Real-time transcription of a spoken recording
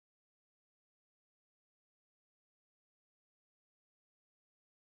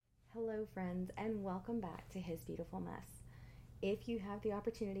Hello, friends, and welcome back to His Beautiful Mess. If you have the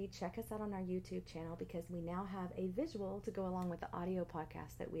opportunity, check us out on our YouTube channel because we now have a visual to go along with the audio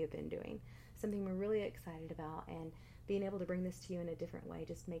podcast that we have been doing. Something we're really excited about, and being able to bring this to you in a different way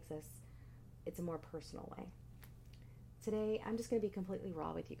just makes it's a more personal way. Today, I'm just going to be completely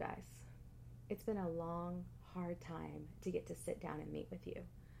raw with you guys. It's been a long, hard time to get to sit down and meet with you.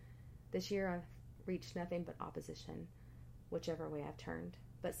 This year, I've reached nothing but opposition, whichever way I've turned.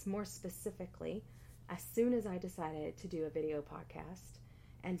 But more specifically, as soon as I decided to do a video podcast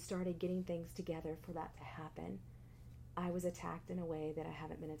and started getting things together for that to happen, I was attacked in a way that I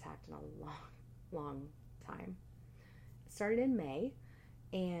haven't been attacked in a long, long time. It started in May,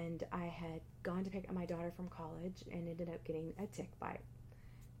 and I had gone to pick up my daughter from college and ended up getting a tick bite.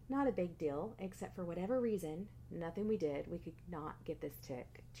 Not a big deal, except for whatever reason, nothing we did, we could not get this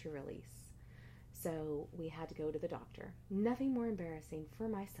tick to release. So we had to go to the doctor. Nothing more embarrassing for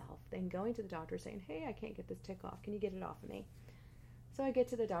myself than going to the doctor saying, hey, I can't get this tick off. Can you get it off of me? So I get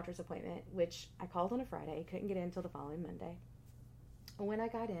to the doctor's appointment, which I called on a Friday. Couldn't get in until the following Monday. When I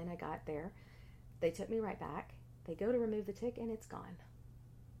got there. They took me right back. They go to remove the tick, and it's gone.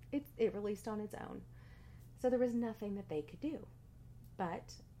 It released on its own. So there was nothing that they could do.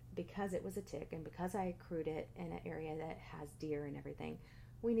 But because it was a tick and because I accrued it in an area that has deer and everything,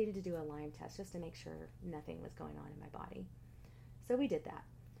 we needed to do a Lyme test just to make sure nothing was going on in my body. So we did that.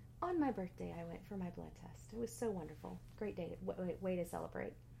 On my birthday, I went for my blood test. It was so wonderful. Great way to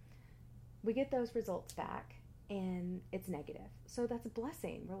celebrate. We get those results back, and it's negative. So that's a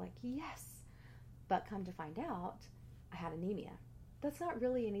blessing. We're like, yes. But come to find out, I had anemia. That's not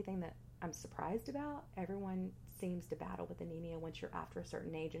really anything that I'm surprised about. Everyone seems to battle with anemia once you're after a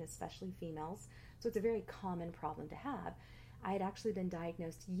certain age, and especially females. So it's a very common problem to have. I had actually been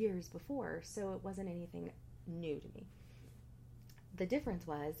diagnosed years before, so it wasn't anything new to me. The difference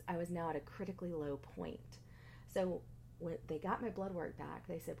was I was now at a critically low point. So when they got my blood work back,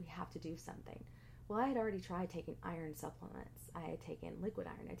 they said, we have to do something. Well, I had already tried taking iron supplements. I had taken liquid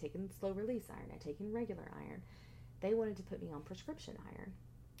iron. I had taken slow release iron. I had taken regular iron. They wanted to put me on prescription iron.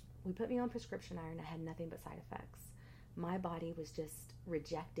 We put me on prescription iron. I had nothing but side effects. My body was just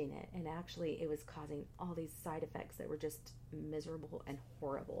rejecting it, and actually it was causing all these side effects that were just miserable and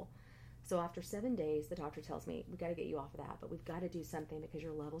horrible. So after 7 days, the doctor tells me, we got to get you off of that, but we've got to do something because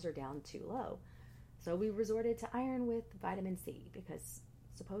your levels are down too low. So we resorted to iron with vitamin C because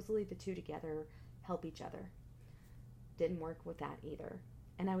supposedly the two together help each other. Didn't work with that either.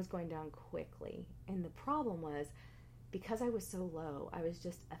 And I was going down quickly. And the problem was, because I was so low, I was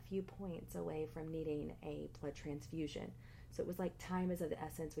just a few points away from needing a blood transfusion. So it was like time is of the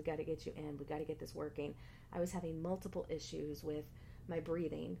essence. We got to get you in. We got to get this working. I was having multiple issues with my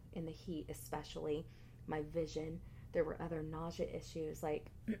breathing in the heat, especially my vision. There were other nausea issues.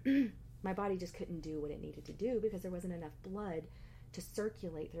 Like my body just couldn't do what it needed to do because there wasn't enough blood to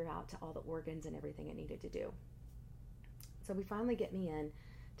circulate throughout to all the organs and everything it needed to do. So we finally get me in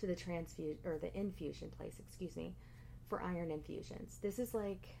to the infusion place, for iron infusions. This is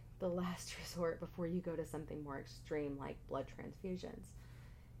like the last resort before you go to something more extreme like blood transfusions.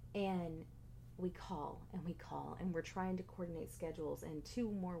 And we call, and we're trying to coordinate schedules, and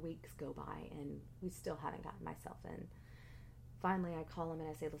 2 more weeks go by, and we still haven't gotten myself in. Finally, I call them and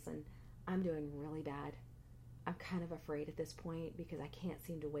I say, listen, I'm doing really bad. I'm kind of afraid at this point because I can't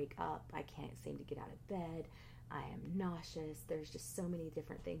seem to wake up. I can't seem to get out of bed. I am nauseous. There's just so many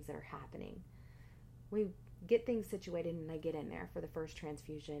different things that are happening. We get things situated, and I get in there for the first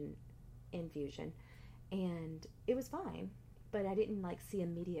infusion, and it was fine, but I didn't see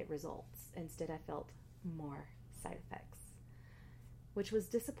immediate results. Instead, I felt more side effects, which was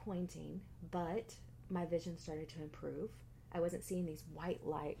disappointing, but my vision started to improve. I wasn't seeing these white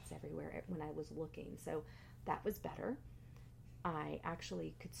lights everywhere when I was looking, so that was better. I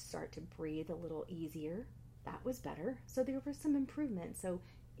actually could start to breathe a little easier. That was better. So there was some improvement. So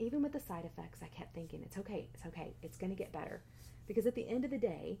even with the side effects, I kept thinking, it's okay, it's going to get better. Because at the end of the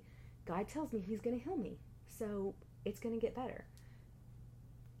day, God tells me He's going to heal me. So it's going to get better.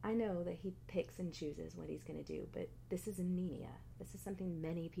 I know that He picks and chooses what He's going to do, but this is anemia. This is something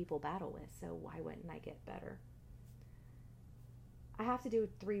many people battle with, so why wouldn't I get better? I have to do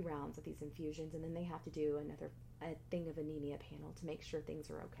 3 rounds of these infusions, and then they have to do a thing of anemia panel to make sure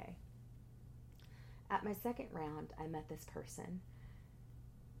things are okay. At my second round, I met this person.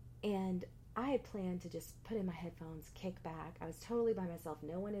 And I had planned to just put in my headphones, kick back. I was totally by myself.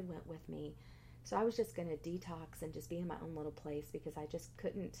 No one had went with me. So I was just going to detox and just be in my own little place because I just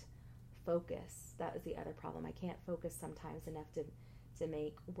couldn't focus. That was the other problem. I can't focus sometimes enough to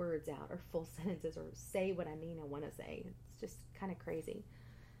make words out or full sentences or say what I mean I want to say. It's just kind of crazy.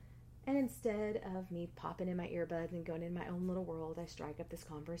 And instead of me popping in my earbuds and going in my own little world, I strike up this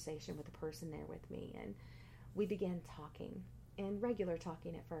conversation with the person there with me. And we began talking, and regular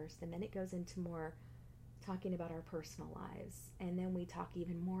talking at first. And then it goes into more talking about our personal lives. And then we talk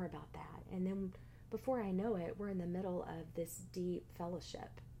even more about that. And then before I know it, we're in the middle of this deep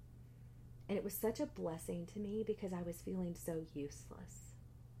fellowship. And it was such a blessing to me because I was feeling so useless.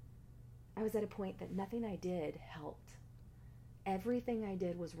 I was at a point that nothing I did helped. Everything I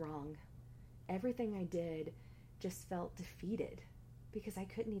did was wrong. Everything I did just felt defeated because I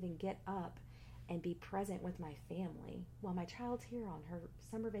couldn't even get up and be present with my family while my child's here on her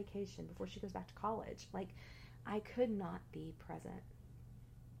summer vacation before she goes back to college. Like, I could not be present.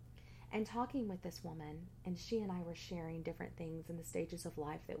 And talking with this woman, and she and I were sharing different things in the stages of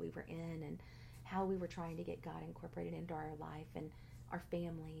life that we were in and how we were trying to get God incorporated into our life and our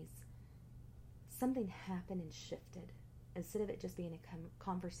families. Something happened and shifted. Instead of it just being a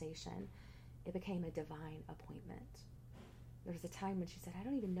conversation, it became a divine appointment. There was a time when she said, I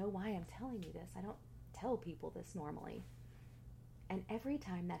don't even know why I'm telling you this. I don't tell people this normally. And every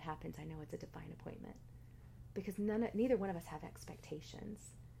time that happens, I know it's a divine appointment. Because neither one of us have expectations.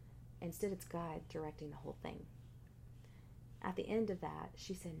 Instead, it's God directing the whole thing. At the end of that,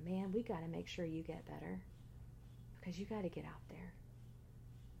 she said, man, we got to make sure you get better. Because you got to get out there.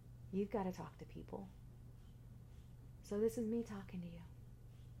 You've got to talk to people. So this is me talking to you.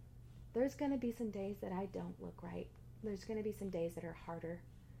 There's going to be some days that I don't look right. There's going to be some days that are harder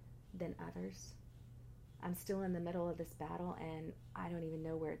than others. I'm still in the middle of this battle, and I don't even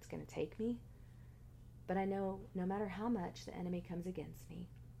know where it's going to take me. But I know no matter how much the enemy comes against me,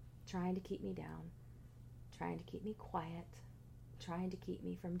 trying to keep me down, trying to keep me quiet, trying to keep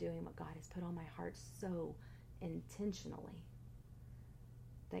me from doing what God has put on my heart so intentionally,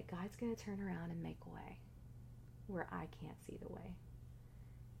 that God's going to turn around and make a way where I can't see the way.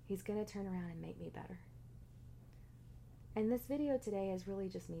 He's going to turn around and make me better. And this video today is really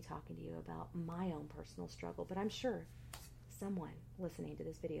just me talking to you about my own personal struggle, but I'm sure someone listening to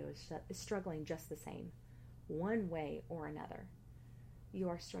this video is struggling just the same, one way or another. You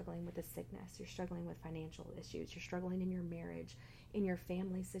are struggling with a sickness, you're struggling with financial issues, you're struggling in your marriage, in your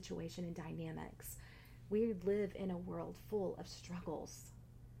family situation and dynamics. We live in a world full of struggles.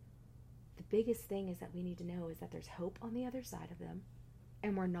 The biggest thing is that we need to know is that there's hope on the other side of them,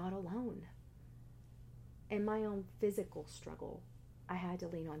 and we're not alone. In my own physical struggle, I had to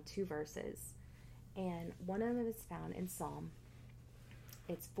lean on two verses, and one of them is found in Psalm.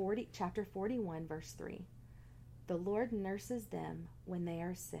 It's chapter 41, verse 3. The Lord nurses them when they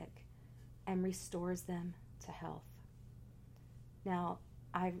are sick and restores them to health. Now,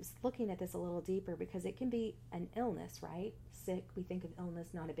 I was looking at this a little deeper because it can be an illness, right? Sick, we think of illness,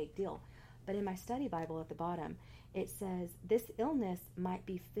 not a big deal. But in my study Bible at the bottom, it says this illness might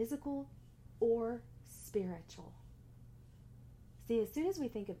be physical or spiritual. See, as soon as we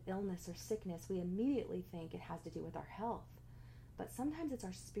think of illness or sickness, we immediately think it has to do with our health. But sometimes it's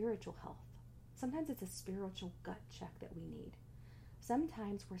our spiritual health. Sometimes it's a spiritual gut check that we need.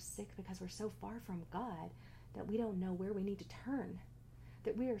 Sometimes we're sick because we're so far from God that we don't know where we need to turn.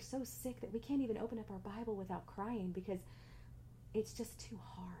 That we are so sick that we can't even open up our Bible without crying because it's just too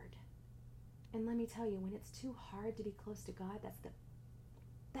hard. And let me tell you, when it's too hard to be close to God, that's the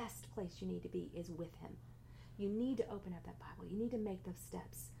best place you need to be, is with Him. You need to open up that Bible. You need to make those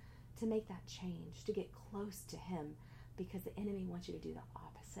steps to make that change, to get close to Him, because the enemy wants you to do the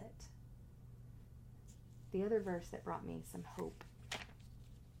opposite. The other verse that brought me some hope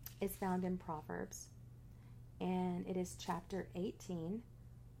is found in Proverbs, and it is chapter 18,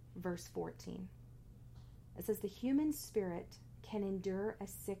 verse 14. It says, the human spirit can endure a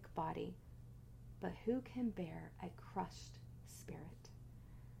sick body, but who can bear a crushed spirit?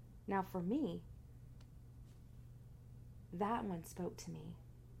 Now for me, that one spoke to me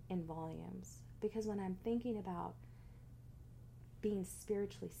in volumes, because when I'm thinking about being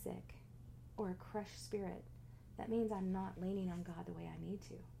spiritually sick or a crushed spirit, that means I'm not leaning on God the way I need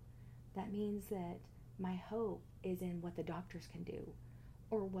to. That means that my hope is in what the doctors can do,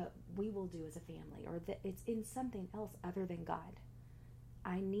 or what we will do as a family, or that it's in something else other than God.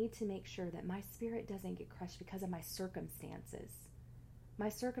 I need to make sure that my spirit doesn't get crushed because of my circumstances. My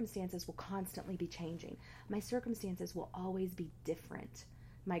circumstances will constantly be changing. My circumstances will always be different.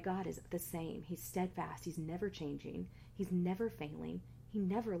 My God is the same. He's steadfast. He's never changing. He's never failing. He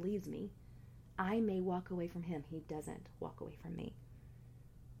never leaves me. I may walk away from Him. He doesn't walk away from me.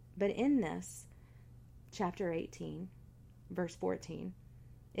 But in this, chapter 18, verse 14,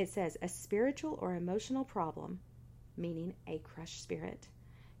 it says, a spiritual or emotional problem, meaning a crushed spirit,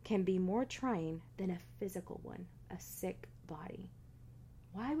 can be more trying than a physical one, a sick body.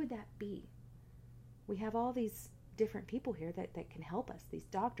 Why would that be? We have all these different people here that can help us, these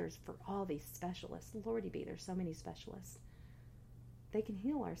doctors for all these specialists. Lordy be, there's so many specialists. They can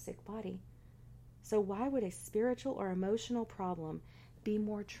heal our sick body. So why would a spiritual or emotional problem be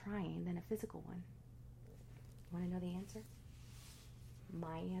more trying than a physical one? Want to know the answer?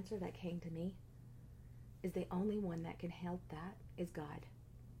 My answer that came to me is the only one that can help that is God.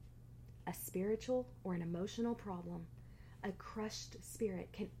 A spiritual or an emotional problem, a crushed spirit,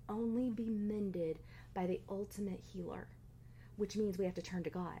 can only be mended by the ultimate healer, which means we have to turn to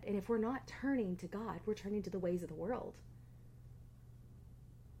God. And if we're not turning to God, we're turning to the ways of the world.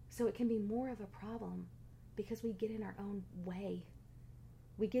 So it can be more of a problem because we get in our own way.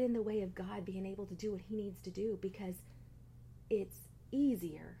 We get in the way of God being able to do what he needs to do because it's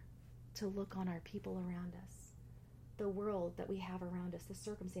easier to look on our people around us, the world that we have around us, the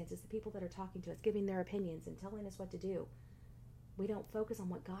circumstances, the people that are talking to us, giving their opinions and telling us what to do. We don't focus on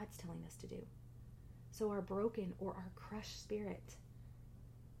what God's telling us to do. So our broken or our crushed spirit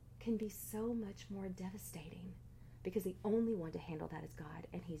can be so much more devastating because the only one to handle that is God,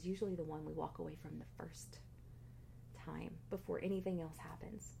 and he's usually the one we walk away from the first time before anything else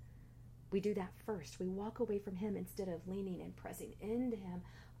happens. We do that first. We walk away from him instead of leaning and pressing into him,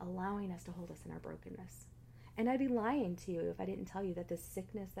 allowing us to hold us in our brokenness. And I'd be lying to you if I didn't tell you that this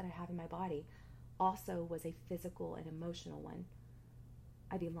sickness that I have in my body also was a physical and emotional one.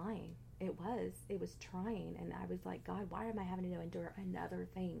 I'd be lying. It was trying, and I was like, God, why am I having to endure another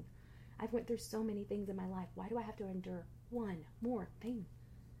thing? I've went through so many things in my life. Why do I have to endure one more thing?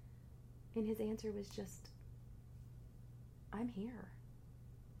 And his answer was just, I'm here.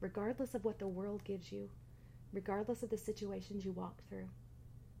 Regardless of what the world gives you, regardless of the situations you walk through,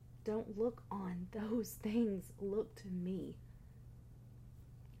 don't look on those things. Look to me.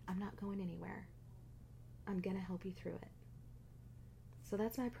 I'm not going anywhere. I'm going to help you through it. So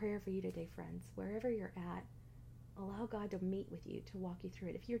that's my prayer for you today, friends. Wherever you're at, allow God to meet with you, to walk you through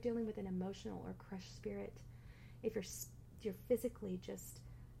it. If you're dealing with an emotional or crushed spirit, if you're physically just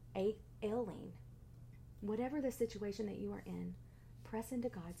ailing, whatever the situation that you are in, press into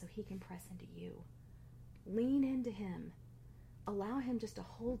God so he can press into you. Lean into him. Allow him just to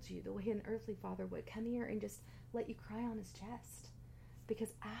hold you the way an earthly father would. Come here and just let you cry on his chest. Because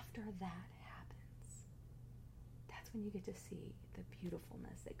after that happens, that's when you get to see the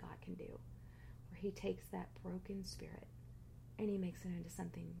beautifulness that God can do. Where he takes that broken spirit and he makes it into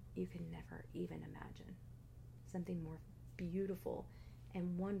something you can never even imagine. Something more beautiful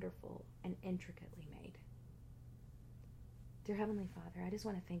and wonderful and intricately made. Dear Heavenly Father, I just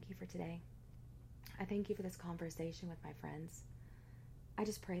want to thank you for today. I thank you for this conversation with my friends. I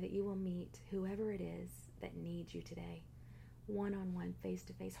just pray that you will meet whoever it is that needs you today, one-on-one,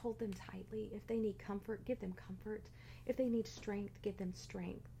 face-to-face. Hold them tightly. If they need comfort, give them comfort. If they need strength, give them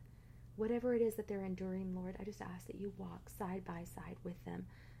strength. Whatever it is that they're enduring, Lord, I just ask that you walk side by side with them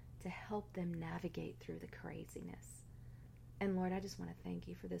to help them navigate through the craziness. And Lord, I just want to thank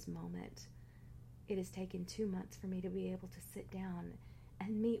you for this moment. It has taken 2 months for me to be able to sit down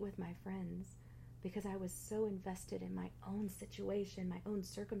and meet with my friends because I was so invested in my own situation, my own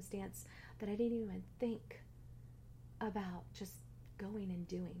circumstance, that I didn't even think about just going and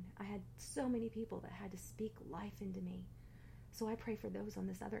doing. I had so many people that had to speak life into me. So I pray for those on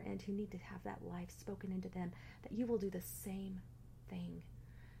this other end who need to have that life spoken into them, that you will do the same thing.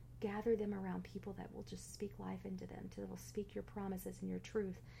 Gather them around people that will just speak life into them, that will speak your promises and your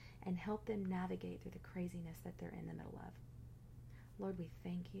truth, and help them navigate through the craziness that they're in the middle of. Lord, we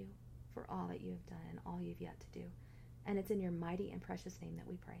thank you for all that you have done and all you've yet to do. And it's in your mighty and precious name that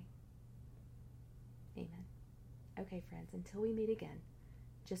we pray. Amen. Okay, friends, until we meet again,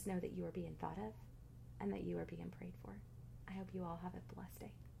 just know that you are being thought of and that you are being prayed for. I hope you all have a blessed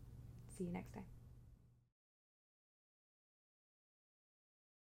day. See you next time.